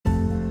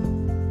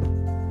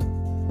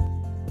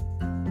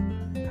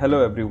Hello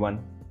everyone.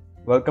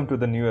 Welcome to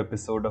the new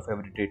episode of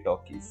Everyday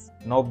Talkies.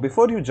 Now,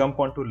 before you jump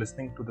onto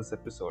listening to this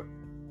episode,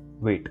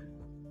 wait,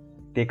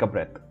 take a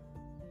breath,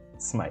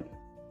 smile.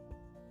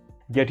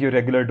 Get your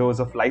regular dose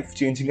of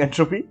life-changing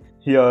entropy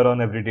here on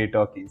Everyday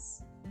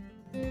Talkies.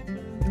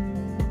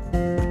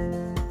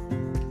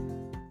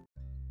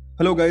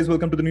 Hello guys,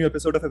 welcome to the new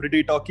episode of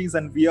Everyday Talkies,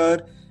 and we are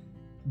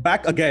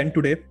back again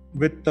today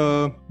with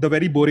the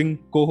very boring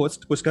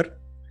co-host Pushkar.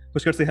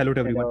 Pushkar, say hello to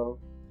everyone. Hello.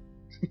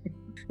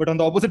 But on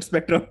the opposite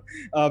spectrum,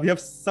 we have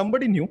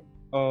somebody new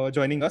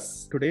joining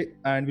us today,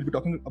 and we'll be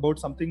talking about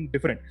something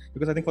different,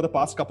 because I think for the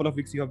past couple of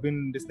weeks you have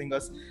been listening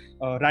us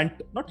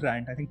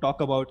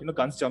talk about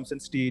guns, jumps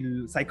and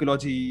steel,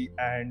 psychology,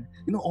 and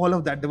all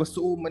of that. There were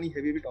so many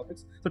heavy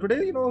topics. So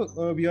today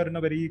we are in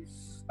a very,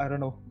 I don't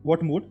know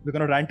what mood. We're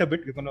going to rant a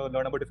bit. We're going to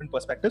learn about different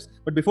perspectives.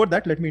 But before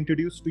that, let me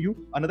introduce to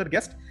you another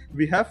guest.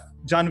 We have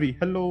Janvi.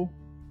 Hello.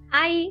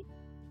 Hi.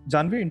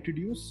 Janvi,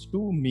 introduce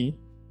to me,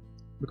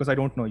 because I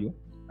don't know you,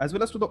 as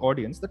well as to the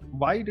audience, that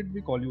why did we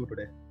call you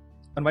today?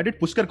 And why did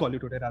Pushkar call you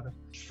today, rather?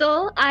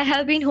 So I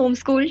have been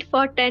homeschooled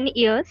for 10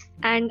 years,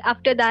 and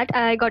after that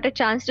I got a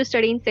chance to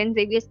study in St.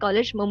 Xavier's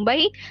College,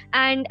 Mumbai,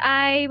 and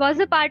I was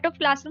a part of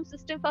classroom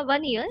system for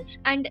 1 year,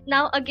 and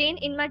now again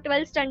in my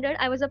 12th standard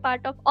I was a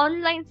part of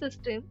online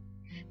system.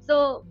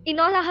 So in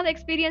all I have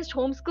experienced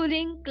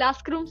homeschooling,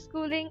 classroom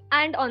schooling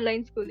and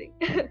online schooling.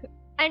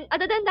 And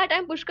other than that,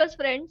 I'm Pushkar's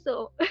friend,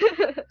 so...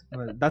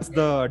 Well, that's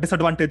the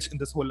disadvantage in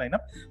this whole lineup.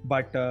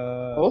 But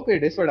Okay,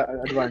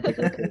 disadvantage.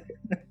 Okay.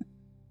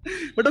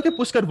 But okay,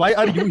 Pushkar, why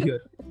are you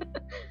here?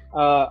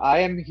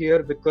 I am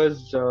here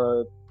because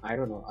I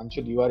don't know,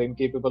 Anshul, you are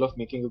incapable of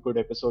making a good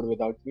episode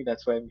without me.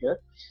 That's why I'm here.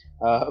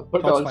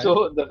 But That's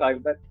also the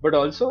fact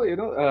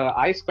that,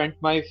 I spent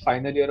my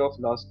final year of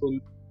law school,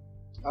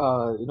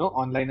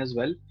 online as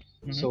well.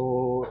 Mhm. So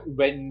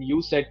when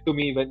you said to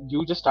me, when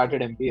you just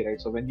started MPA,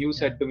 right? So when you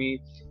said to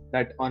me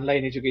that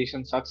online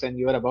education sucks and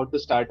you are about to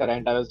start a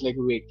rant, I was like,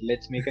 wait,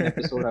 let's make an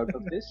episode out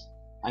of this.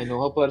 I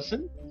know a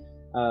person.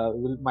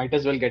 We might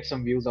as well get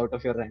some views out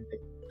of your ranting.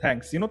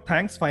 Thanks.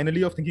 Thanks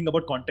finally of thinking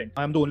about content.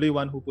 I'm the only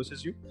one who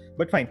pushes you.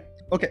 But fine.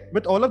 Okay,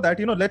 with all of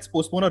that, let's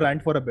postpone a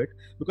rant for a bit,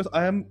 because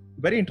I am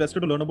very interested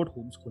to learn about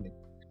homeschooling.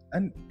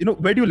 And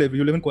where do you live?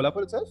 You live in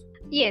Kolhapur itself?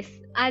 Yes,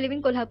 I live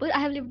in Kolhapur. I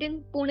have lived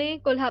in Pune,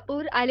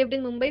 Kolhapur. I lived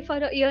in Mumbai for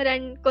a year,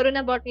 and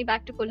Corona brought me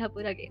back to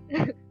Kolhapur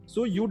again.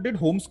 So you did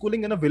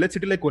homeschooling in a village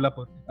city like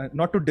Kolhapur.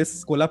 Not to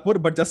diss Kolhapur,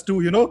 but just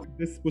to,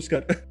 diss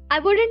Pushkar. I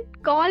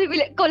wouldn't call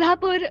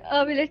Kolhapur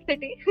a village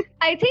city.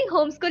 I think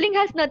homeschooling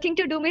has nothing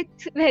to do with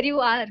where you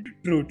are.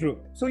 True.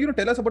 So,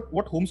 tell us about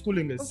what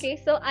homeschooling is. Okay,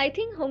 so I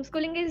think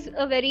homeschooling is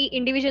a very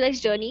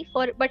individualized journey.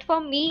 But for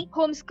me,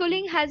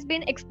 homeschooling has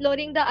been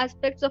exploring the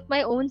aspects of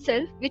my own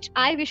self, which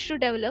I wish to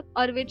develop,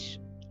 or which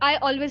I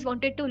always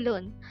wanted to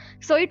learn.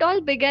 So it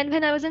all began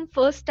when I was in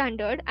first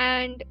standard,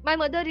 and my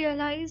mother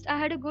realized I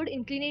had a good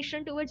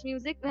inclination towards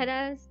music,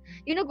 whereas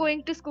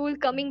going to school,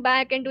 coming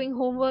back and doing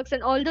homeworks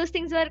and all those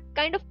things were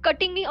kind of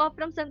cutting me off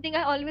from something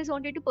I always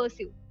wanted to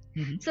pursue.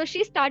 Mhm. So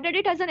she started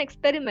it as an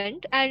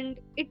experiment, and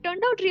it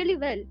turned out really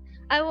well.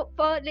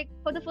 For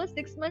the first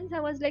 6 months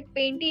I was like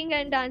painting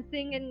and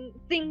dancing and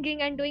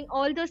singing and doing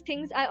all those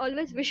things I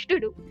always wished to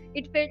do.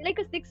 It felt like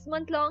a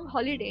 6-month long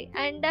holiday,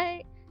 and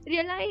I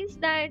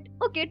realized that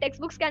okay,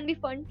 textbooks can be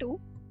fun too.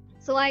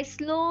 So I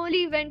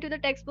slowly went to the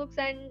textbooks,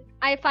 and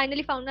I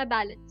finally found my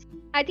balance.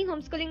 I think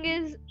homeschooling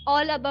is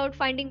all about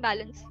finding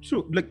balance.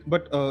 True.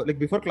 But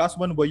before class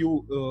 1, were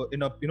you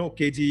in a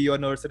KG or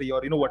nursery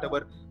or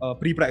whatever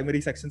pre-primary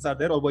sections are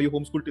there, or were you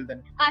homeschooled till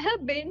then? I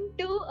have been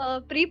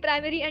to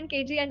pre-primary and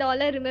KG, and all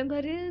I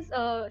remember is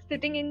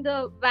sitting in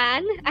the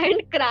van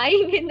and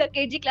crying in the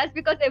KG class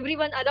because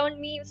everyone around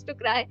me used to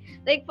cry.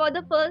 Like for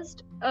the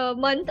first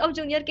month of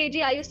junior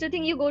KG, I used to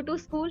think you go to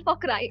school for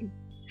crying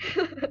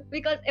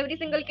because every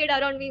single kid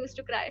around me used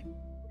to cry.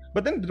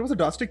 But then there was a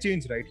drastic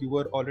change, right? You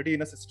were already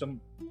in a system,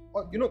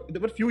 or,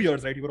 there were few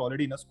years, right? You were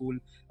already in a school,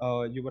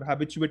 you were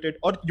habituated,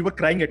 or you were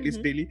crying at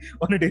least daily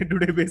on a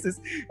day-to-day basis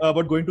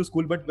about going to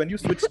school. But when you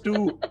switched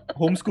to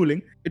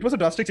homeschooling, it was a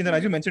drastic change. And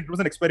as you mentioned, it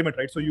was an experiment,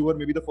 right? So you were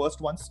maybe the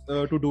first ones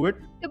to do it.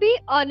 To be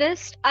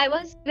honest, I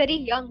was very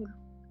young.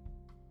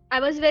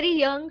 I was very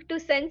young to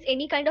sense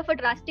any kind of a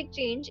drastic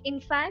change. In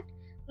fact,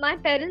 my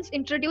parents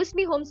introduced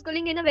me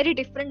homeschooling in a very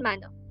different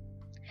manner.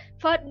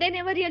 They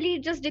never really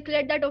just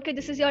declared that okay,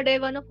 this is your day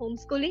 1 of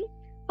homeschooling.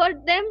 For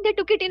them, they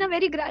took it in a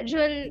very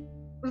gradual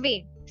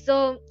way.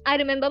 So I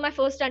remember my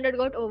first standard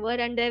got over,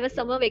 and there were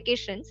summer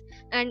vacations,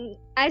 and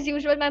as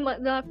usual my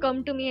mother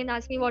come to me and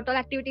asked me what all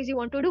activities you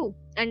want to do,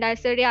 and I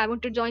said I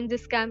want to join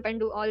this camp and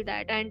do all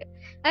that. And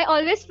I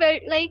always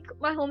felt like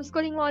my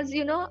homeschooling was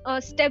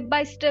a step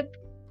by step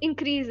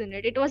increase in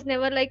it. It was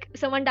never like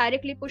someone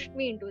directly pushed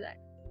me into that.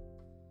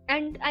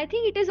 And I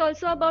think it is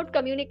also about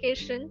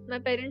communication. My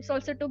parents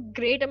also took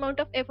great amount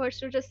of efforts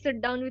to just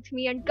sit down with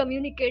me and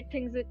communicate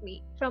things with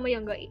me from a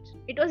younger age.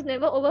 It was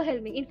never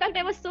overwhelming. In fact,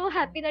 I was so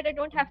happy that I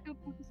don't have to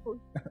go to school.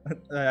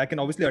 I can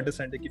obviously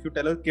understand. Like if you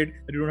tell a kid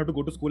that you don't have to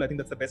go to school, I think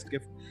that's the best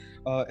gift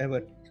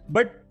ever.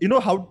 But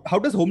how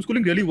does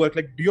homeschooling really work?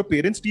 Like, do your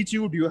parents teach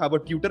you? Do you have a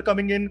tutor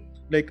coming in?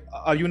 Like,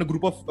 are you in a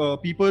group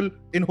of people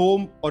in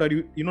home, or are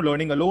you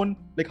learning alone?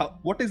 Like,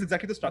 what is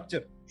exactly the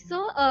structure?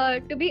 So,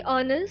 to be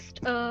honest,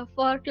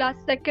 for class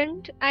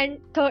 2nd and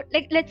 3rd,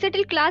 like let's say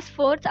till class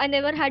 4th, I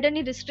never had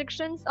any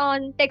restrictions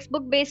on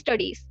textbook-based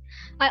studies.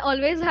 I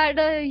always had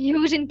a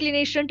huge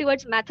inclination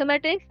towards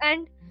mathematics,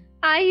 and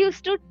I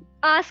used to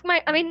ask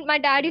my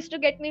dad used to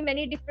get me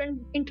many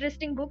different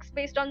interesting books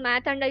based on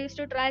math, and I used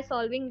to try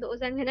solving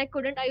those. And when I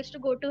couldn't, I used to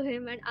go to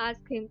him and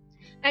ask him.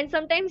 And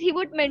sometimes he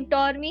would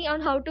mentor me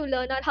on how to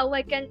learn or how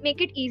I can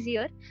make it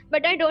easier.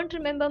 But I don't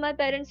remember my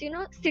parents,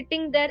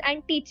 sitting there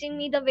and teaching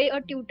me the way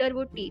a tutor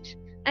would teach.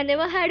 I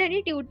never had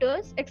any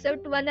tutors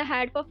except one I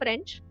had for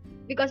French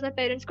because my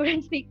parents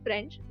couldn't speak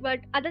French. But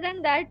other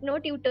than that, no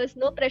tutors,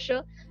 no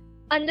pressure.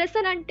 Unless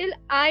and until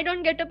I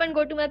don't get up and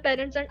go to my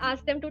parents and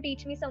ask them to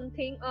teach me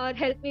something or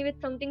help me with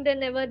something, they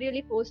never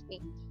really forced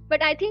me.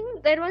 But I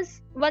think there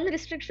was one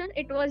restriction.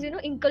 It was,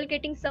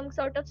 inculcating some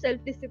sort of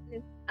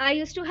self-discipline. I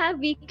used to have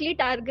weekly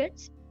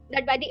targets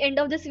that by the end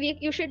of this week,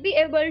 you should be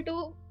able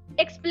to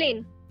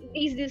explain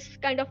these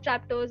kind of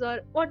chapters or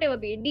whatever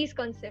be it, these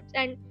concepts.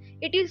 And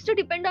it used to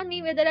depend on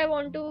me whether I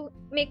want to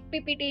make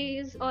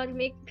PPTs or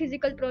make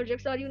physical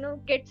projects or,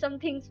 get some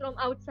things from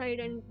outside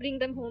and bring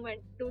them home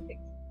and do things.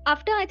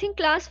 After I think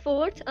class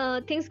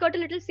 4th, things got a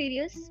little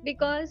serious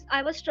because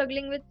I was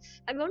struggling with,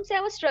 I won't say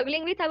I was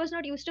struggling with, I was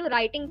not used to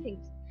writing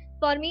things.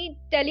 For me,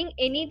 telling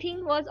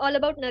anything was all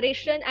about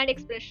narration and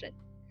expression.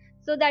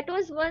 So that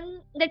was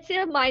one, let's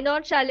say, a minor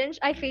challenge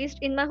I faced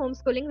in my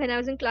homeschooling when I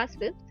was in class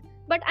 5th.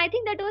 But I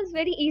think that was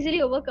very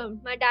easily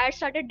overcome. My dad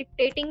started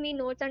dictating me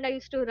notes and I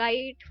used to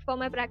write for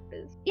my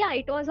practice. Yeah,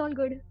 it was all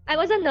good. I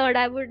was a nerd,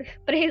 I would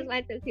praise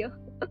myself here.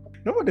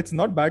 No, but it's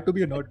not bad to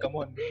be a nerd. Come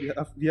on, we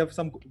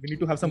need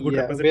to have some good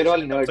representation. We're all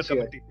nerds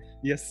here.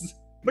 Yes,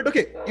 but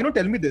okay,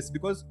 tell me this,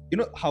 because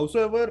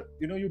howsoever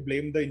you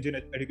blame the Indian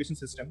education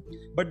system,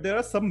 but there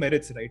are some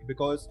merits, right?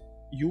 Because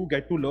you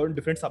get to learn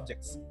different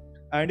subjects,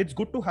 and it's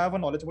good to have a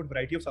knowledge about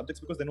variety of subjects,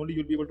 because then only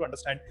you'll be able to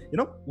understand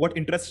what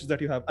interests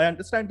that you have. I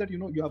understand that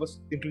you have a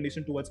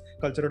inclination towards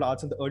cultural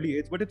arts in the early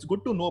age, but it's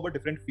good to know about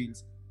different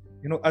fields.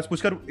 As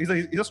Pushkar is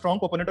a strong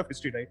proponent of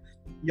history, right?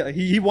 Yeah,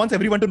 he wants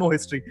everyone to know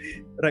history,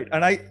 right?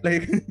 And I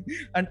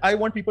and I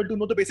want people to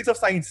know the basics of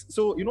science.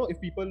 So, if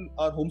people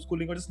are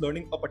homeschooling or just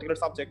learning a particular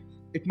subject,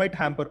 it might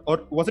hamper.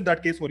 Or was it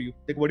that case for you?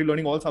 Like, were you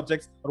learning all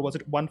subjects, or was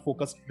it one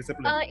focused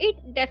discipline?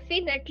 It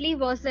definitely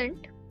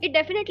wasn't. It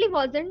definitely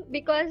wasn't,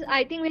 because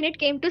I think when it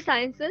came to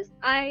sciences,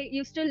 I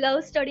used to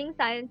love studying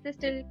sciences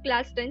till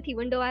class 10th,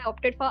 even though I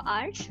opted for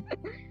arts.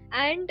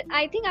 And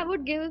I think I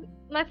would give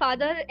my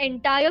father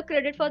entire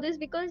credit for this,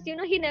 because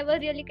he never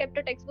really kept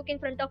a textbook in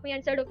front of me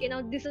and said, okay,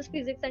 now this is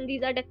physics and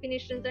these are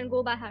definitions and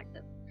go by heart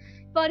them.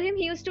 For him,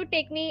 he used to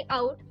take me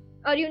out,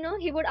 or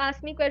he would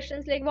ask me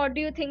questions like, what do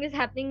you think is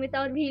happening with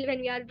our wheel when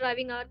we are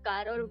driving our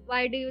car, or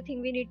why do you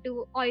think we need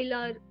to oil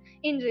our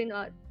engine,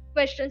 or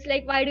questions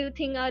like, why do you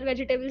think our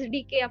vegetables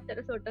decay after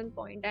a certain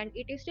point? And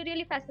it used to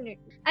really fascinate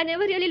me. I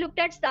never really looked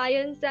at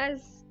science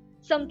as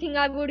something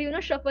I would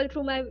shuffle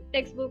through my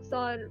textbooks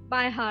or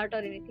by heart or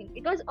anything.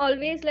 It was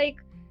always like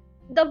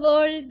the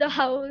world, the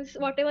house,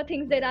 whatever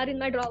things there are in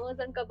my drawers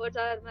and cupboards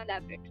are my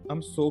laboratory.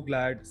 I'm so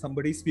glad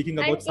somebody's speaking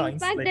about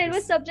science. In fact, like there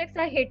this. were subjects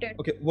I hated.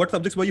 Okay, what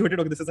subjects were you hated?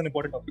 Okay, this is an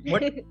important topic.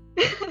 What?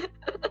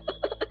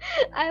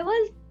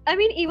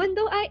 Even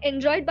though I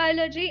enjoyed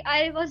biology,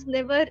 I was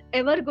never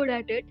ever good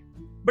at it.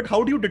 But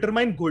how do you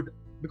determine good?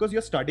 Because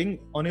you're studying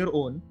on your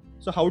own.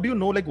 So how do you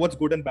know what's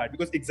good and bad?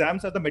 Because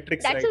exams are the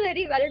metrics, That's right? a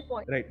very valid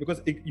point. Right,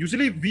 because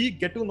usually we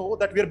get to know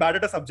that we are bad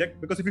at a subject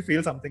because if we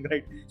fail something,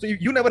 right? So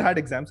you never had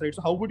exams, right?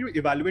 So how would you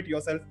evaluate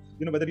yourself,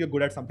 whether you're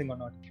good at something or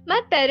not?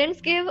 My parents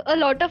gave a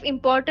lot of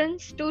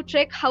importance to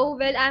check how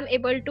well I'm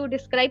able to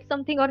describe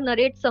something or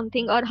narrate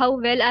something, or how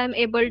well I'm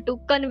able to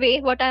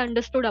convey what I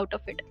understood out of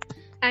it.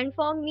 And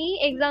for me,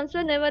 exams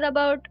were never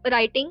about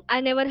writing.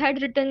 I never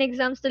had written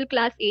exams till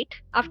class 8.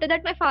 After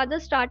that, my father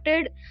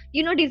started,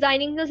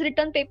 designing those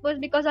written papers,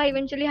 because I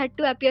eventually had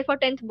to appear for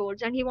 10th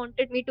boards, and he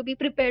wanted me to be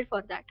prepared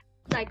for that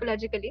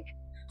psychologically.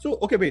 So,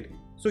 okay, wait.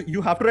 So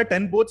you have to write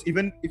 10 boards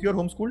even if you're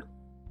homeschooled?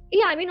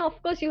 Yeah, of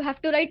course, you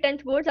have to write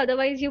 10th boards.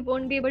 Otherwise, you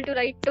won't be able to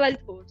write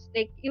 12th boards.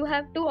 Like, you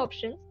have two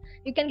options.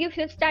 You can give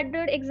 5th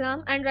standard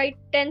exam and write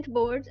 10th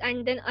boards,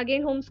 and then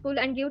again homeschool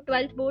and give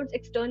 12th boards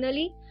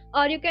externally.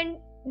 Or you can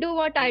do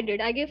what I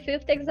did. I gave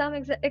 5th exam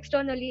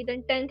externally,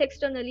 then 10th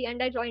externally,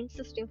 and I joined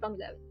system from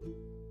 11th.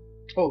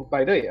 Oh,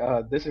 by the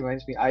way, this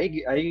reminds me, I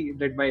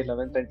did my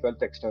 11th and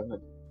 12th external.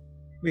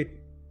 Wait.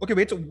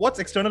 So what's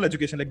external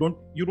education? Like,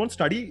 you don't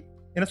study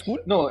in a school?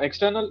 No,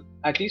 external,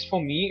 at least for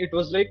me, it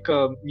was like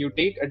you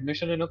take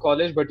admission in a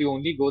college, but you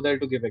only go there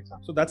to give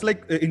exams. So that's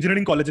like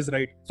engineering colleges,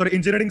 right? Sorry,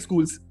 engineering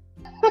schools.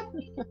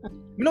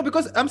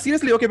 Because I'm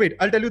seriously, okay, wait,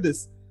 I'll tell you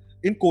this.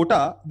 In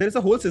Kota, there is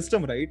a whole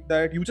system, right?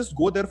 That you just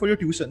go there for your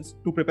tuitions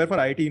to prepare for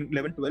IIT in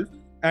 11th, 12th.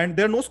 and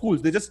there are no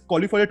schools. They just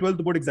call you for your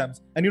 12th board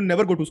exams, and you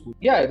never go to school.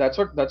 Yeah, that's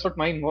what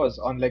mine was,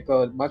 on like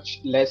a much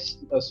less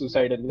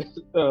suicidal way.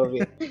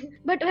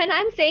 But when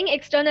I'm saying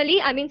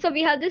externally, I mean, so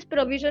we have this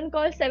provision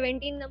called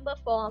 17 number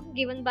form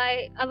given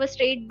by our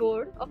state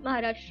board of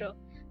Maharashtra.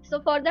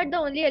 So for that, the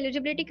only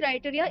eligibility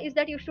criteria is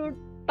that you should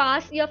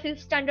pass your 5th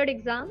standard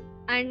exam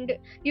and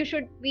you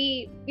should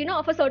be,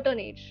 of a certain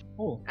age.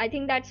 Oh, I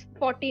think that's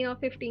 14 or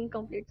 15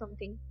 complete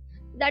something.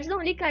 That's the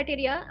only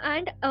criteria,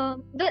 and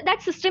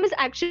that system is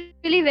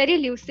actually very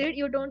lucid.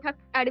 You don't have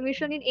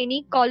admission in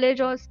any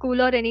college or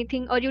school or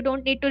anything, or you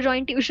don't need to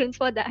join tuitions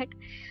for that.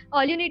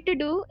 All you need to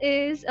do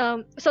is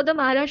so the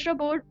Maharashtra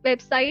board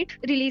website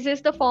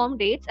releases the form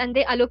dates, and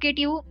they allocate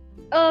you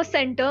a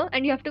center,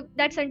 and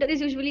that center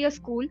is usually a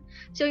school,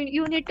 so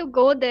you need to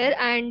go there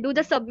and do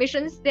the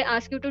submissions they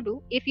ask you to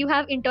do. If you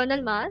have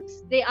internal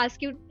marks, they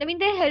ask you,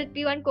 they help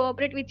you and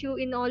cooperate with you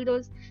in all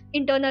those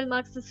internal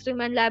mark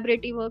system and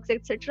laboratory works,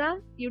 etc.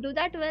 You do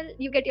that well,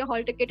 you get your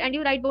hall ticket, and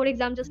you write board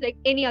exam just like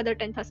any other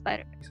 10th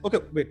aspirant. okay,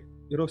 wait.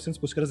 Since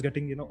Pushkar is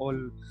getting all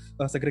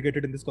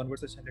segregated in this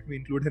conversation, let me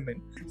include him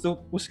in. So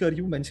Pushkar,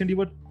 you mentioned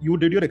you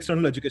did your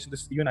external education.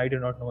 This even I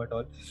did not know at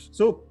all.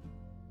 So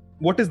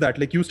what is that?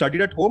 Like, you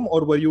studied at home,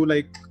 or were you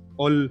like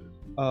all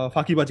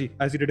fakibaji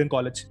as you did in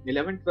college?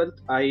 11th, 12th,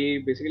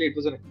 it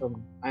was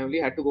I only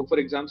had to go for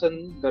exams,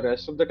 and the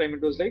rest of the time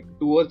it was like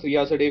 2 or 3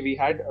 hours a day we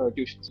had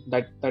tuitions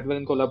that were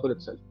in Kolhapur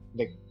itself.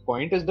 Like,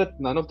 point is that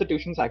none of the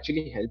tuitions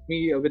actually helped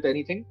me with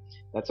anything.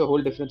 That's a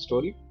whole different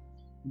story.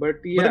 But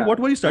yeah. But then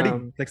what were you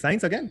studying? Like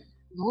science again?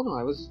 No,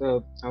 I was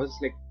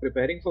like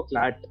preparing for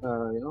CLAT,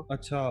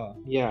 Acha.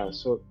 Yeah,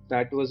 so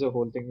that was a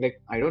whole thing.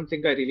 Like, I don't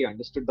think I really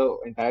understood the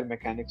entire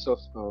mechanics of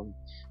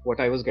what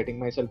I was getting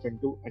myself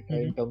into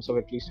in terms of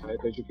at least higher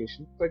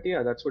education. But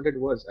yeah, that's what it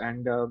was.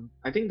 And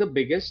I think the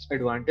biggest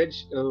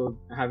advantage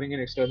having an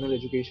external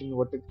education,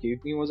 what it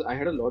gave me was I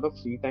had a lot of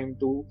free time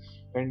to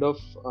kind of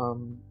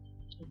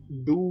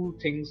do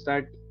things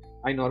that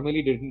I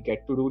normally didn't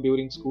get to do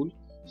during school.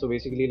 So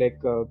basically, like,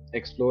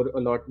 explore a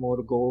lot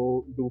more,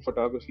 go do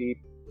photography,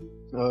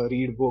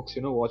 read books,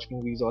 watch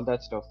movies, all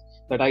that stuff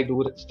that I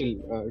do still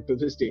to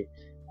this day.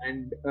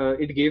 And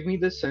it gave me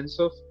this sense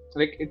of,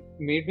 like, it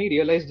made me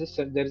realize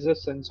there is a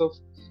sense of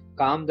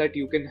calm that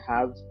you can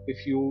have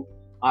if you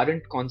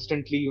aren't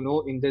constantly,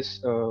 in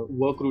this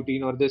work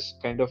routine or this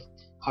kind of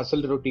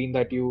hustle routine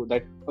that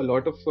a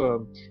lot of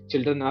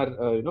children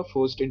are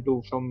forced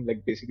into from,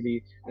 like,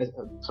 basically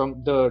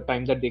from the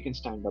time that they can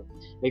stand up.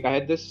 Like, I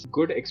had this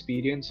good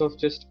experience of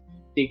just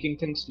taking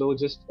things slow,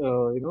 just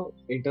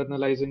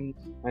internalizing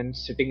and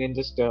sitting and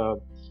just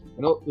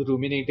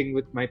ruminating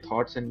with my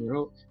thoughts,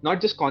 and not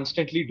just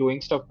constantly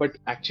doing stuff, but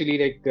actually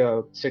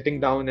like sitting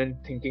down and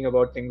thinking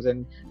about things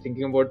and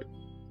thinking about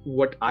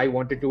what I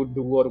wanted to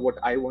do or what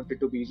I wanted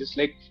to be. Just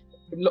like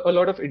a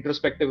lot of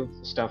introspective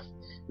stuff,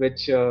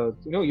 which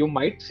you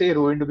might say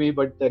ruined me,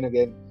 but then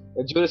again,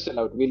 the jury is still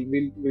out.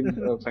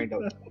 We'll find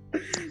out.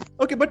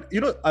 Okay, but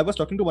I was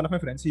talking to one of my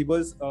friends. He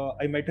was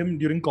I met him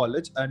during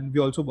college, and we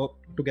also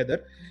worked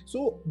together.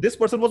 So this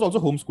person was also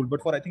homeschooled,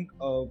 but for I think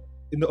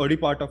in the early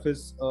part of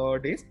his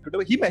days.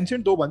 He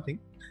mentioned though one thing,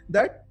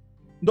 that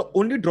the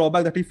only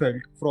drawback that he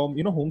felt from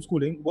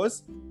homeschooling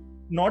was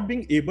not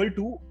being able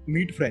to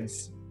meet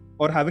friends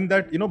or having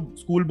that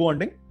school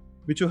bonding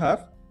which you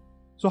have.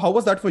 So how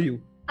was that for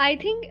you? I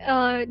think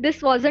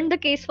this wasn't the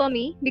case for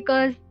me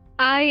because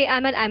I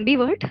am an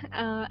ambivert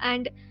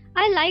and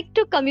I like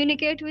to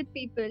communicate with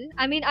people.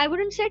 I mean, I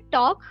wouldn't say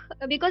talk,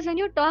 because when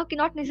you talk,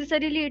 not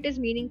necessarily it is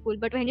meaningful,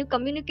 but when you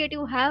communicate,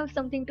 you have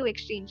something to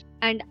exchange.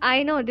 And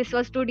I know this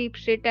was too deep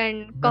shit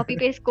and copy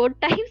paste code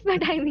times,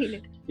 but I mean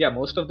it. Yeah,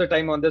 most of the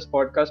time on this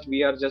podcast,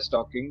 we are just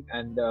talking,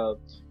 and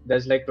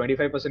there's like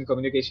 25%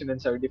 communication and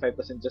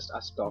 75% just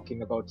us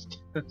talking about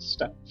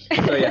stuff.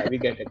 So yeah, we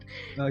get it.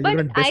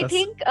 But I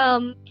think,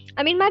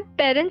 I mean, my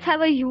parents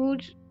have a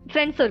huge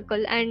friend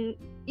circle, and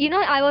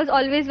I was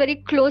always very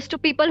close to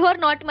people who are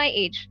not my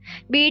age.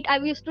 Be it I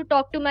used to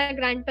talk to my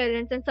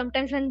grandparents, and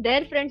sometimes when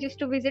their friends used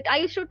to visit, I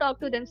used to talk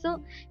to them.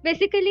 So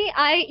basically,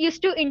 I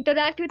used to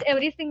interact with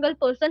every single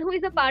person who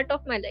is a part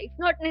of my life.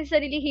 Not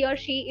necessarily he or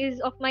she is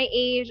of my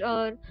age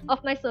or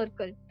of my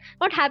circle.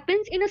 What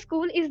happens in a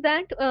school is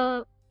that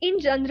in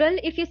general,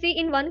 if you see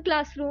in one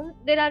classroom,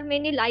 there are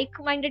many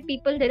like-minded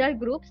people, there are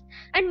groups,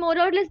 and more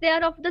or less they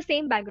are of the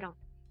same background.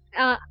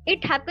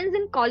 It happens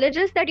in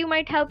colleges that you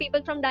might have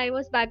people from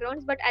diverse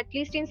backgrounds, but at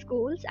least in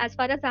schools, as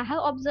far as I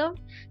have observed,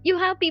 you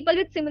have people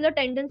with similar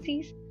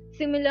tendencies,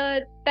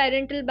 similar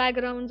parental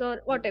backgrounds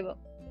or whatever.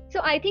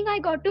 So I think I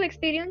got to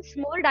experience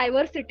more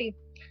diversity.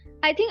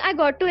 I think I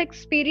got to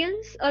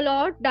experience a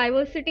lot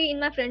diversity in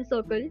my friend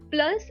circle.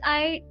 Plus,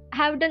 I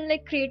have done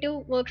like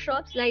creative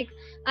workshops. Like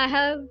I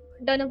have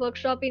done a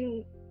workshop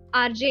in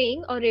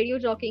RJing or radio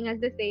jockeying, as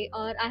they say,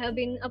 or I have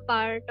been a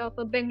part of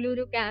a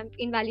Bengaluru camp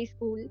in Valley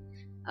School.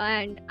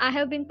 And I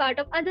have been part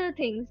of other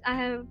things. I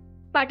have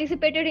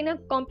participated in a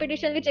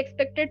competition which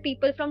expected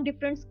people from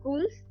different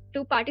schools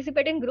to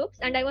participate in groups,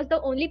 and I was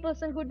the only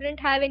person who didn't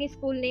have any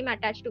school name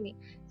attached to me.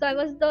 So I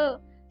was the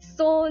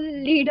sole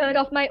leader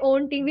of my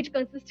own team, which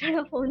consisted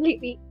of only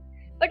me.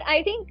 But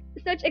I think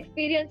such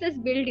experiences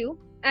build you,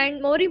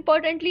 and more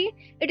importantly,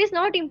 it is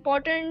not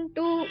important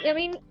to, I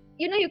mean,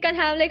 you can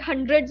have like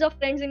hundreds of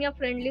friends in your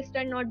friend list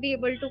and not be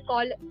able to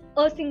call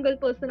a single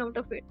person out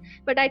of it.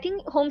 But I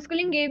think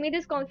homeschooling gave me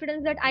this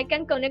confidence that I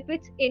can connect with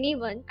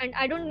anyone and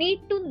I don't need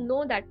to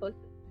know that person.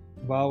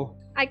 Wow.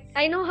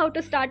 I know how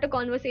to start a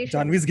conversation.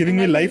 Janvi is giving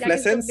and me I think life that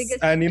is the lessons,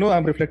 biggest- and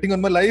I'm reflecting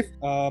on my life.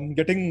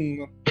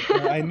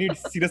 I need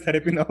serious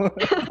therapy now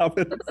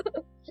after this.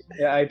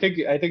 Yeah, I think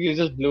you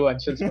just blew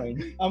Anshul's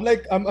mind. I'm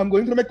like, I'm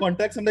going through my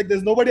contacts. I'm like,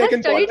 there's nobody I I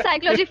can call. studied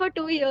psychology for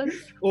 2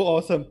 years. Oh,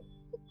 awesome.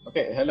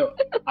 Okay, hello.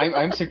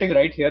 I'm sitting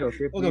right here.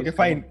 Okay. Okay, please,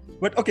 fine.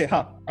 But okay,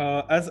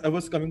 as I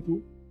was coming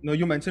to,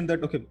 you mentioned that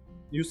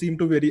you seem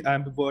to be very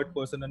ambivert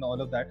person and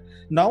all of that.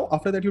 Now,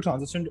 after that, you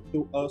transitioned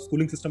to a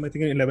schooling system, I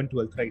think in 11th,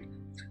 12th, right?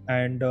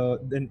 And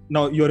then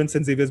now you're in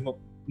St. Xavier's,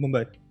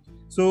 Mumbai.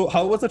 So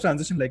how was the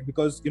transition like?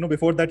 Because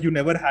before that you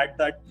never had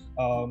that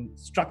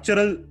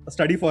structural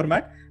study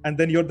format, and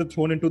then you're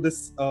thrown into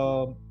this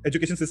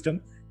education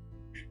system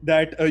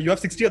that you have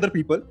 60 other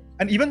people,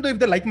 and even though if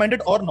they're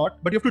like-minded or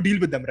not, but you have to deal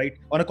with them, right,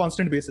 on a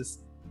constant basis,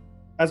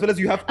 as well as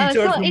you have teachers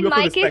So whom in you have to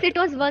my case, respect. it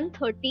was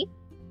 130.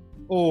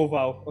 Oh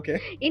wow, okay.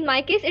 In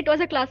my case, it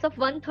was a class of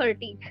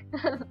 130.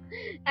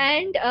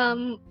 And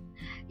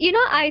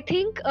I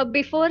think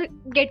before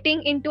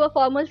getting into a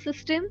formal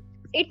system,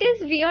 it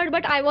is weird,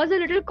 but I was a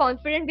little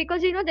confident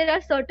because there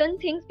are certain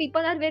things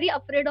people are very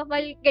afraid of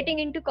while getting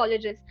into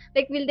colleges.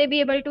 Like, will they be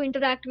able to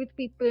interact with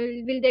people?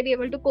 Will they be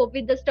able to cope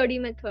with the study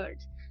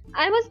methods?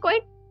 I was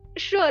quite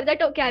sure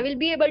that okay, I will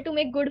be able to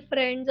make good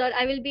friends, or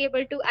I will be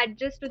able to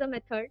adjust to the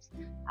methods.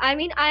 I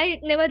mean, I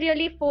never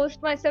really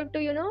forced myself to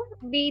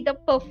be the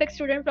perfect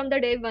student from the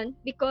day one,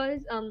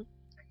 because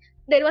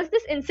there was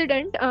this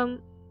incident.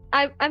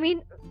 I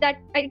mean that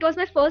it was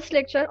my first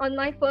lecture on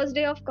my first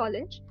day of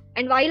college,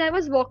 and while I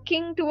was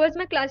walking towards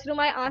my classroom,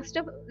 I asked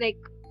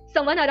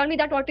someone around me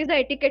that what is the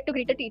etiquette to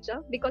greet a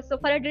teacher, because so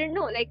far I didn't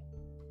know. Like,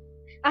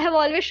 I have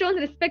always shown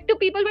respect to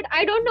people, but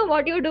I don't know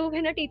what you do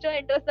when a teacher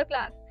enters the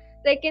class.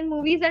 Like in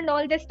movies and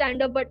all, they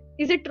stand up, but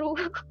is it true?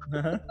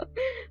 Uh-huh.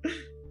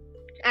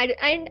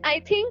 And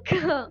I think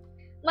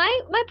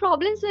my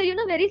problems were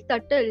very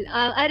subtle.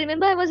 I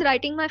remember I was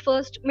writing my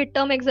first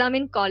midterm exam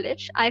in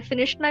college. I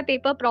finished my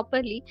paper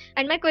properly,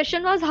 and my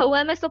question was, how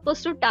am I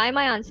supposed to tie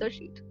my answer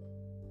sheet?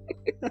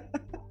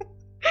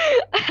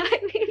 I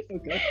mean,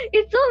 Okay.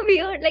 it's so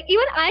weird. Like,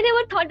 even I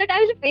never thought that I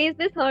will face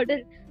this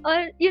hurdle.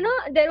 Or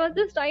there was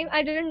this time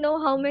I didn't know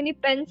how many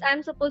pens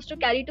I'm supposed to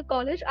carry to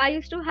college. I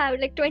used to have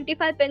like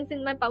 25 pens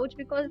in my pouch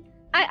because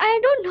I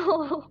don't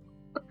know.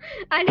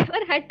 I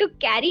never had to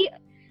carry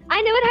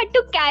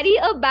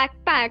a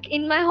backpack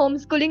in my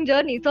homeschooling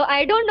journey. So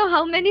I don't know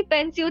how many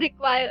pens you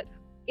require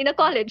in a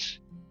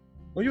college.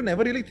 No, you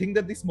never really think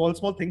that these small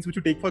things which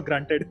you take for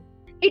granted.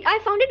 I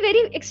found it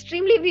very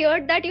extremely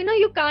weird that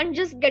you can't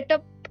just get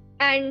up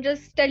and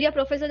just tell your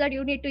professor that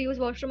you need to use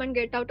washroom and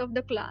get out of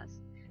the class.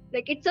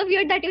 Like, it's so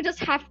weird that you just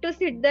have to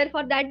sit there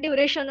for that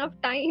duration of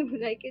time.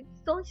 Like, it's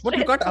so stressful. But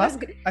you can't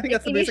ask. I think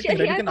that's the basic thing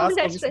that Initially, you I can found ask.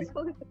 that Obviously.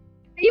 stressful.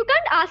 You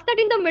can't ask that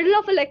in the middle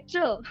of a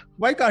lecture.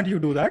 Why can't you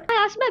do that? I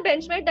asked my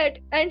benchmate that,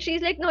 and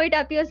she's like, no, it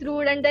appears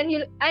rude. And then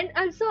and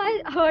also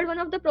I heard one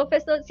of the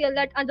professors yell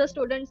at other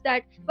students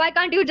that, why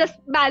can't you just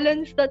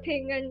balance the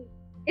thing? And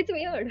it's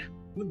weird.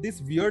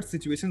 These weird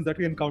situations that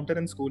we encounter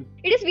in school.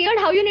 It is weird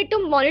how you need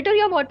to monitor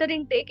your water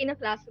intake in a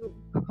classroom.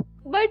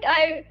 But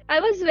I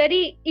was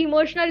very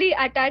emotionally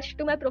attached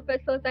to my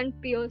professors and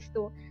peers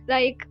though.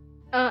 Like,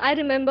 I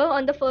remember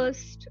on the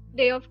first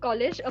day of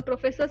college, a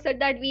professor said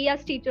that we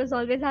as teachers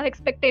always have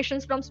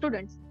expectations from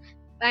students.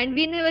 And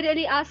we never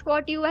really ask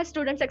what you as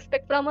students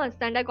expect from us.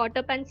 And I got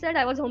up and said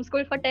I was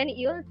homeschooled for 10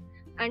 years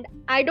and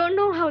I don't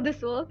know how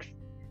this works.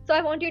 So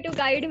I want you to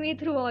guide me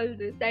through all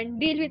this and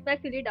deal with my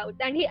silly doubts.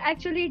 And he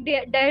actually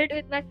dealt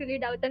with my silly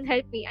doubts and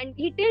helped me. And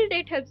he till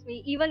date helps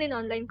me even in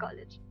online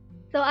college.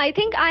 So I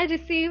think I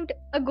received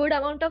a good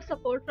amount of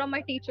support from my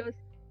teachers.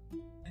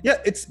 Yeah,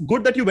 it's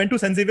good that you went to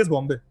St. Xavier's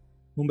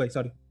Mumbai,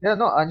 sorry. Yeah,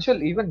 no,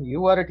 Anshul, even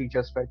you are a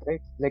teacher's pet, right?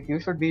 Like,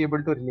 you should be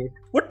able to relate.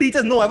 What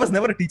teachers? No, I was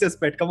never a teacher's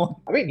pet. Come on.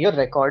 I mean, you're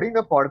recording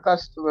a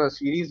podcast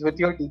series with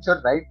your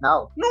teacher right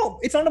now. No,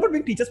 it's not about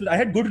being teachers pet. I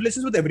had good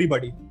relations with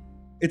everybody.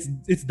 It's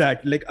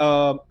that. Like,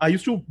 I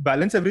used to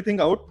balance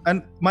everything out.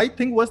 And my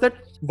thing was that,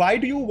 why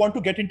do you want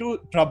to get into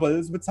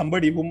troubles with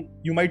somebody whom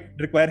you might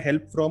require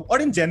help from,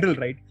 or in general,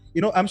 right?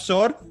 I'm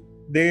sure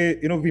they,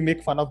 we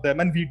make fun of them,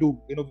 and we do,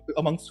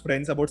 amongst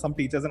friends about some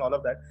teachers and all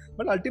of that.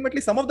 But ultimately,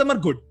 some of them are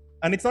good.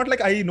 And it's not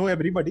like I know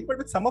everybody, but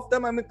with some of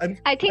them,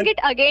 I think it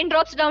again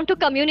drops down to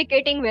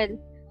communicating well.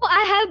 Oh,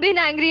 I have been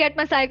angry at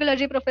my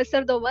psychology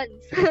professor though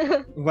once.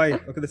 Why?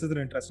 Okay, this is an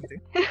interesting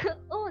thing.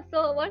 Oh,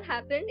 so what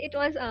happened? It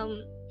was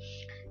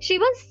she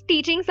was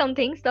teaching some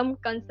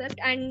concept,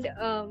 and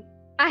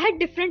I had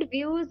different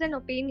views and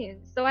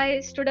opinions. So I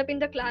stood up in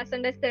the class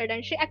and I said,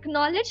 and she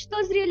acknowledged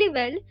those really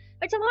well,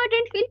 but somehow I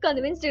didn't feel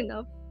convinced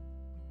enough.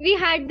 We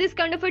had this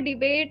kind of a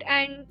debate,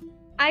 and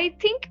I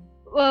think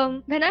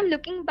when I'm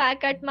looking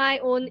back at my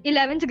own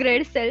 11th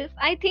grade self,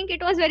 I think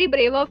it was very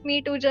brave of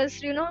me to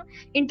just,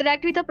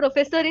 interact with a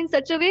professor in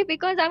such a way,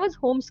 because I was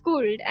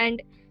homeschooled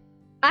and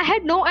I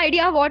had no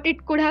idea what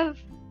it could have,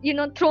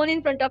 thrown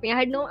in front of me. I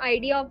had no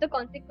idea of the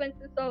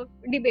consequences of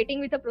debating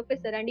with a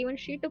professor, and even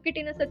she took it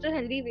in such a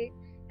healthy way.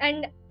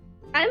 And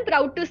I'm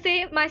proud to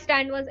say my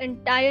stand was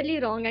entirely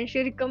wrong, and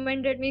she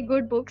recommended me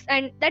good books.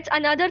 And that's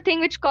another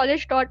thing which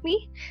college taught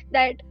me,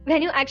 that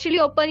when you actually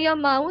open your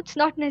mouth,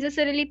 not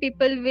necessarily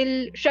people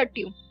will shut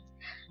you.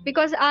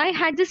 Because I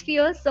had this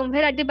fear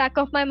somewhere at the back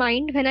of my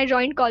mind when I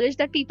joined college,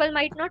 that people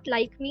might not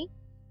like me,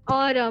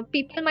 or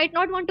people might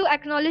not want to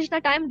acknowledge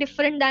that I'm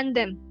different than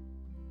them.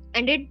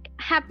 And it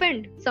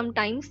happened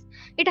sometimes.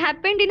 It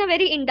happened in a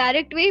very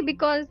indirect way,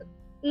 because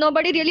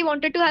nobody really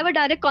wanted to have a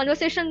direct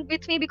conversation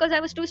with me because I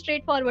was too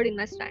straightforward in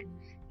my stand.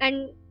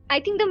 And I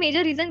think the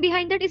major reason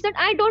behind that is that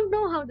I don't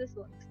know how this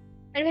works.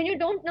 And when you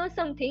don't know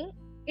something,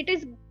 it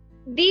is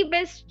the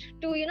best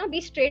to,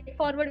 be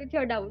straightforward with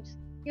your doubts.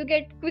 You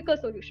get quicker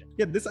solution.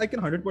 Yeah, this I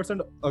can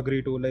 100%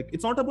 agree to. Like,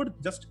 it's not about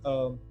just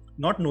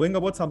not knowing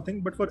about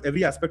something, but for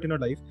every aspect in your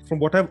life. From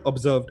what I've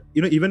observed,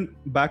 even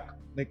back,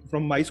 like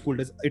from my school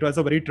days, it was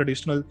a very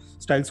traditional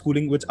style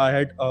schooling which I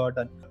had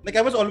done. Like,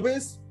 I was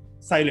always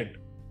silent,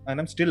 and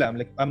I'm still am.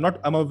 Like,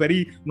 I'm a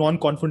very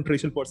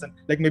non-confrontational person.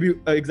 Like, maybe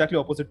exactly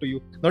opposite to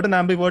you. Not an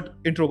ambivert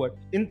introvert.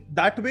 In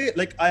that way,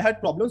 like, I had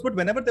problems, but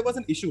whenever there was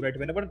an issue, right?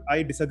 Whenever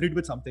I disagreed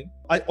with something,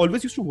 I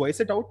always used to voice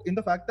it out in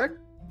the fact that,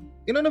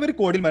 in a very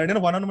cordial manner, in a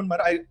one-on-one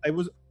manner. I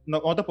was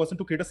not the person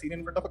to create a scene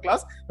in front of a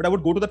class, but I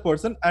would go to that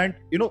person and,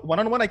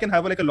 one-on-one, I can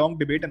have a long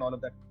debate and all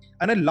of that.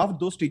 And I loved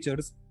those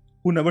teachers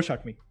who never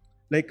shut me.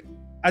 Like,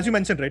 as you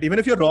mentioned, right? Even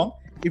if you're wrong,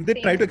 if they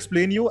try to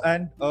explain you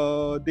and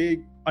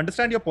they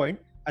understand your point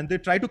and they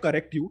try to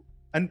correct you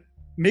and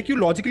make you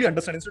logically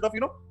understand, instead of,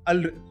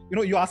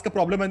 you ask a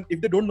problem and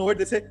if they don't know it,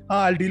 they say,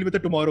 I'll deal with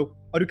it tomorrow,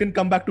 or you can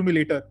come back to me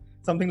later.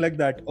 Something like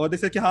that. Or they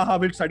say,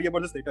 we'll study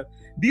about this later.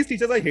 These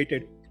teachers I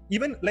hated.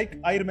 Even like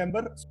I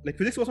remember, like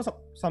physics was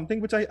something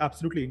which I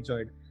absolutely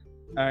enjoyed,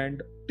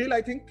 and till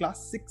I think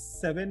class 6,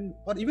 7,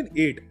 or even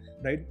 8,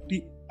 right?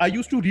 I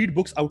used to read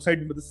books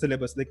outside the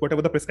syllabus, like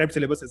whatever the prescribed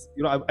syllabus is.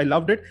 I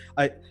loved it.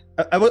 I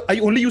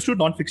only used to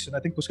non-fiction. I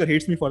think Pushkar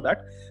hates me for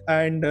that.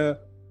 And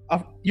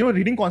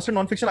reading constant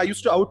non-fiction, I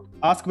used to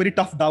ask very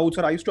tough doubts,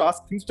 or I used to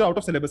ask things out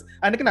of syllabus,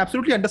 and I can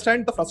absolutely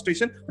understand the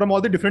frustration from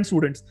all the different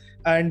students.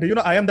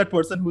 And I am that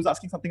person who's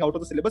asking something out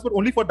of the syllabus, but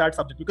only for that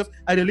subject, because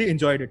I really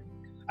enjoyed it.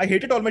 I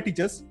hated all my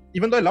teachers.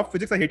 Even though I loved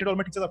physics, I hated all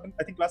my teachers up in,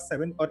 I think, class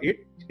 7 or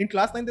 8. In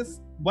class 9,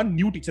 this one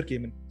new teacher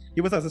came in.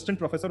 He was assistant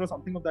professor or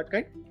something of that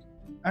kind.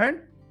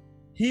 And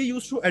he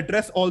used to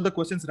address all the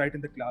questions right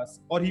in the class.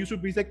 Or he used to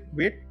be like,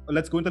 wait,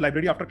 let's go in the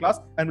library after class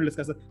and we'll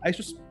discuss it. I used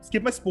to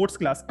skip my sports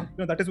class.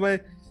 That is why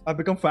I've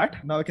become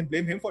fat. Now I can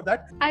blame him for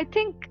that. I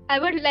think I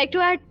would like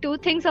to add two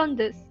things on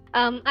this.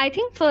 I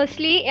think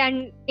firstly,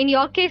 and in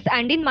your case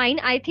and in mine,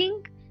 I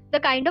think the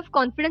kind of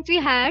confidence we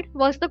had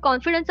was the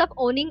confidence of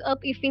owning up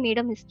if we made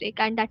a mistake,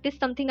 and that is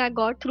something I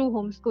got through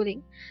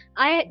homeschooling.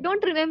 I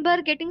don't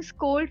remember getting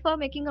scolded for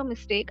making a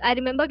mistake. I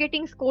remember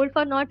getting scolded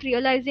for not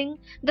realizing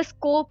the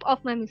scope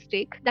of my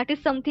mistake. That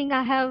is something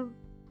I have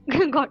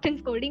gotten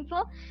scolding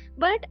for.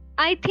 But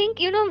I think,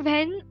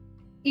 when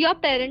your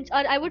parents,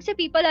 or I would say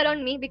people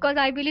around me, because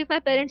I believe my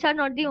parents are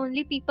not the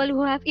only people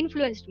who have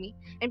influenced me,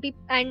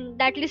 and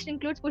that list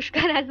includes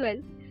Pushkar as well.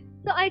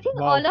 So I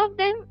think all of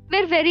them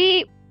were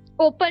very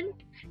open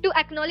to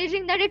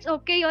acknowledging that it's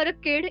okay, you're a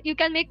kid, you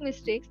can make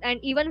mistakes, and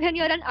even when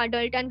you're an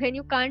adult and when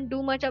you can't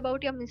do much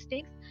about your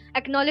mistakes,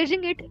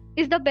 acknowledging it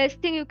is the best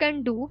thing you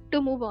can do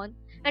to move on.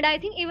 And I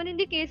think even in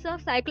the case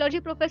of psychology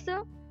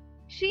professor,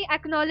 she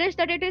acknowledged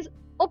that it is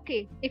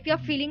okay if you're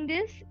feeling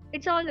this,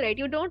 it's all right,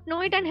 you don't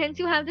know it and hence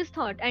you have this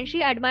thought, and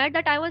she admired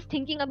that I was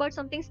thinking about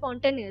something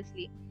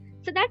spontaneously.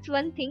 So that's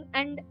one thing.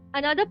 And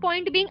another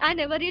point being, I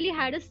never really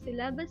had a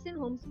syllabus in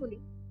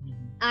homeschooling.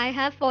 I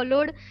have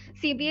followed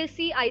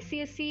CBSE,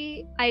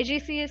 ICSE,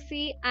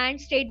 IGCSE,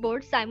 and state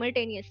boards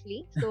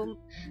simultaneously. So,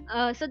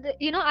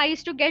 I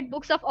used to get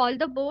books of all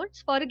the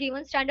boards for a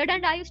given standard,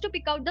 and I used to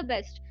pick out the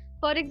best.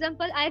 For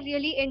example, I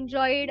really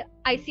enjoyed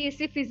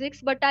ICSE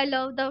physics, but I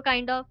love the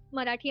kind of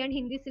Marathi and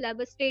Hindi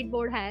syllabus state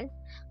board has.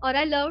 Or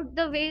I loved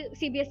the way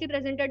CBSE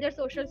presented their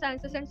social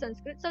sciences and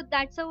Sanskrit. So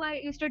that's how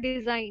I used to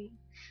design.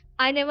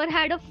 I never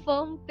had a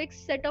firm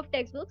fixed set of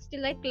textbooks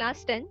till like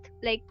class 10th.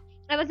 Like,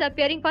 I was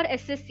appearing for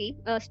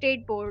SSC,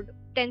 state board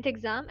 10th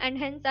exam, and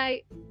hence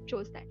I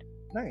chose that.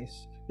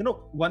 Nice.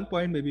 One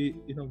point maybe,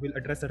 we'll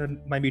address that, and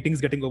my meeting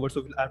is getting over,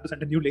 so we'll have to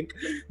send a new link.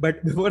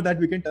 But before that,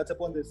 we can touch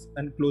upon this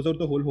and close out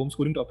the whole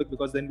homeschooling topic,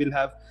 because then we'll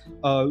have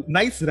a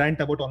nice rant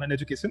about online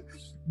education.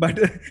 But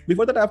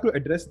before that, I have to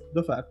address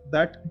the fact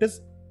that it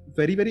is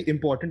very, very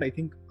important, I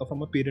think,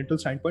 from a parental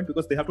standpoint,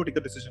 because they have to take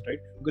the decision, right?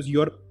 Because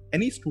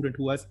any student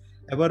who has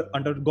ever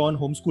undergone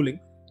homeschooling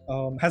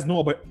has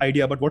no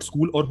idea about what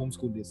school or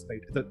homeschool is,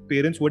 right? The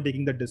parents who are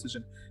taking that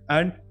decision.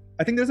 And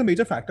I think there's a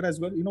major factor as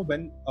well,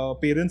 when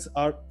parents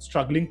are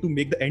struggling to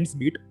make the ends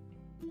meet,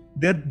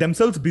 they're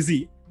themselves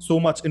busy. so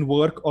much in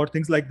work or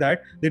things like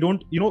that, they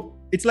don't,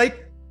 it's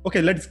like,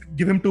 okay, let's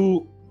give him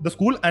to the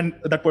school and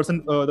that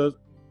person,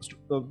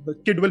 the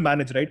kid will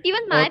manage, right?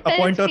 Even my Or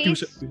appoint parents a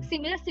faced tuition.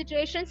 similar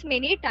situations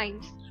many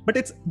times. But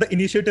it's the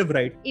initiative,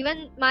 right?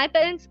 Even my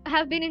parents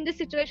have been in this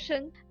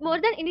situation. More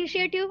than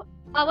initiative,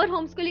 our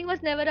homeschooling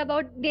was never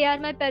about they are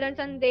my parents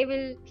and they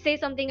will say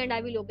something and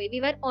I will obey.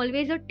 We were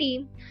always a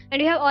team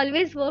and we have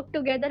always worked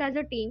together as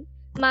a team.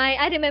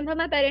 I remember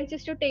my parents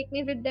used to take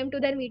me with them to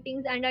their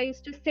meetings and I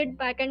used to sit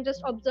back and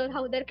just observe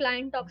how their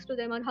client talks to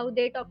them or how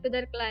they talk to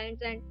their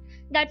clients, and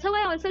that's how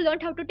I also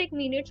learned how to take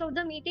minutes of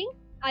the meeting.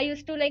 I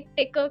used to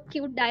take a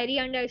cute diary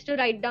and I used to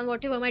write down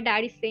whatever my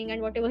dad is saying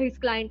and whatever his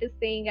client is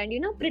saying and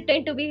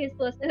pretend to be his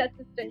personal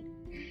assistant.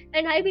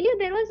 And I believe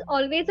there was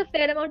always a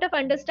fair amount of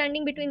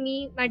understanding between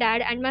me, my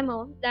dad and my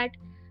mom that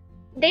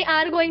they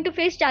are going to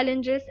face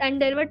challenges, and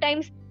there were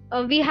times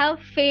we have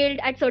failed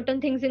at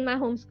certain things in my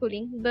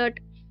homeschooling, but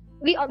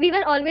we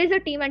were always a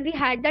team and we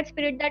had that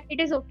spirit that it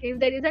is okay, if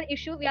there is an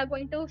issue we are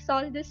going to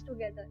solve this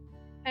together.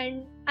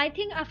 And I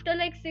think after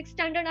 6th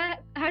standard I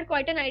had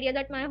quite an idea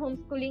that my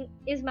homeschooling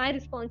is my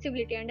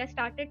responsibility and I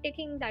started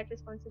taking that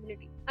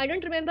responsibility. I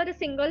don't remember a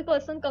single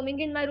person coming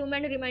in my room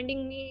and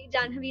reminding me,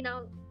 Janhavi,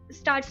 now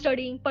start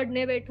studying,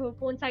 padne baitho,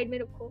 phone side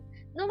mein rakho.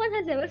 No one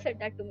has ever said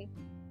that to me.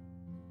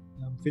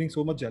 I'm feeling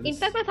so much jealous. In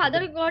fact, my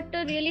father got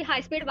a really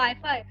high speed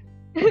Wi-Fi.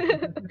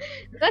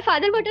 My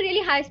father got a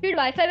really high speed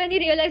Wi-Fi when he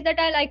realized that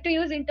I like to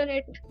use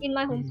internet in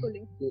my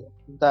homeschooling.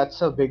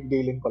 That's a big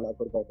deal in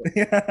Kolhapur, by the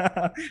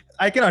way.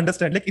 I can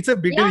understand. It's a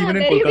big deal even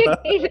in very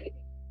Kolkata. big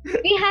deal.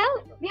 We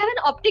have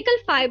an optical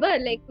fiber.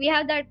 We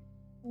have that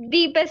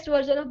the best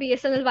version of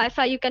BSNL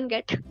Wi-Fi you can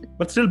get.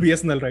 But still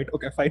BSNL, right?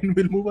 Okay, fine.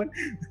 We'll move on.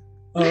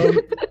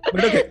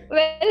 But okay.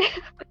 Well,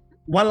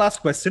 One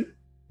last question.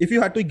 If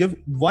you had to give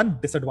one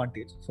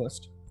disadvantage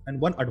first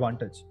and one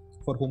advantage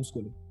for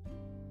homeschooling,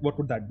 what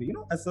would that be?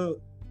 As a,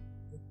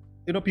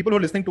 people who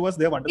are listening to us,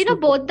 they have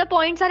understood. both the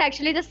points are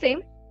actually the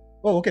same.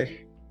 Oh,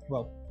 okay.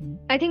 Wow.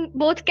 I think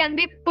both can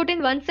be put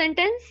in one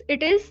sentence.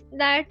 It is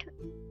that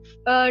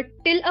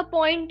till a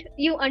point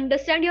you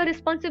understand your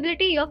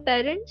responsibility, your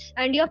parents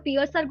and your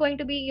peers are going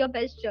to be your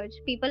best judge.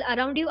 People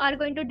around you are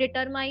going to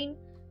determine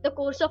the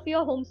course of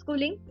your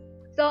homeschooling.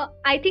 So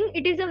I think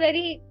it is a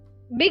very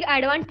big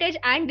advantage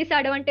and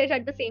disadvantage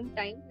at the same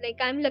time.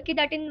 I'm lucky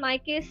that in my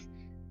case,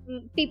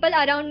 people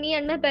around me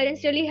and my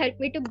parents really helped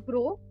me to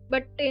grow.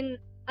 But in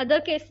other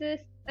cases,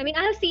 I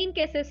have seen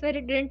cases where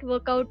it didn't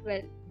work out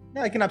well.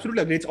 Yeah, I can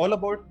absolutely agree. It's all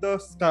about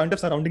the kind of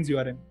surroundings you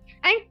are in.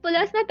 And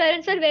plus, my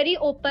parents are very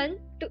open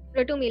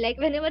to me.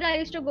 Whenever I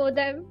used to go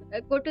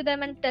to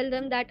them and tell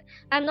them that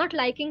I'm not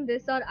liking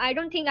this or I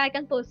don't think I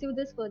can pursue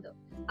this further.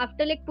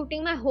 After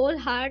putting my whole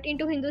heart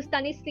into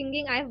Hindustani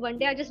singing, one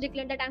day I just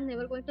declared that I'm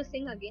never going to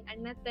sing again.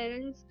 And my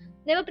parents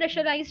never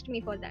pressurized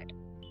me for that.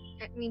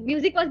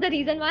 Music was the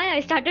reason why I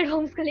started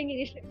homeschooling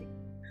initially.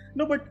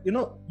 No, but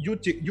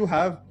you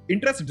have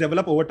interests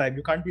develop over time.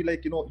 You can't be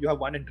you have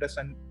one interest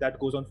and that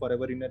goes on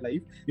forever in your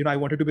life. I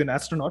wanted to be an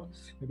astronaut.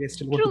 Maybe I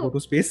still want to go to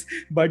space.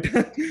 But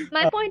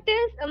my point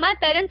is, my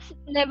parents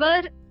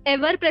never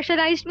ever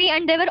pressurized me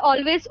and they were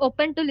always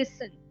open to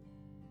listen.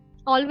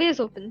 Always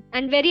open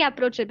and very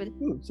approachable.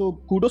 So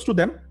kudos to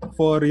them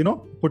for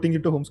putting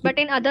it to homeschool. But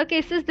in other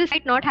cases, this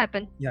might not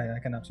happen. Yeah, I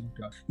can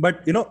absolutely.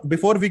 But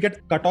before we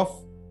get cut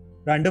off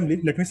randomly,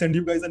 let me send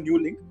you guys a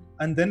new link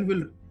and then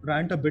we'll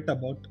rant a bit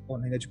about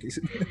online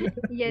education.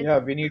 Yes. Yeah,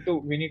 we need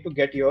to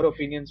get your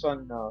opinions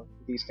on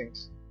these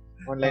things,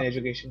 online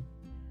education.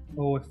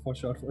 Oh, for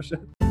sure.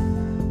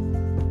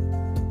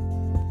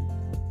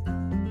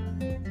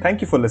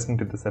 Thank you for listening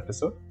to this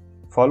episode.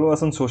 Follow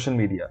us on social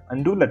media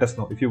and do let us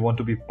know if you want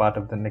to be part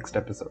of the next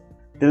episode.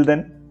 Till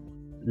then,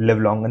 live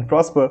long and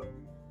prosper.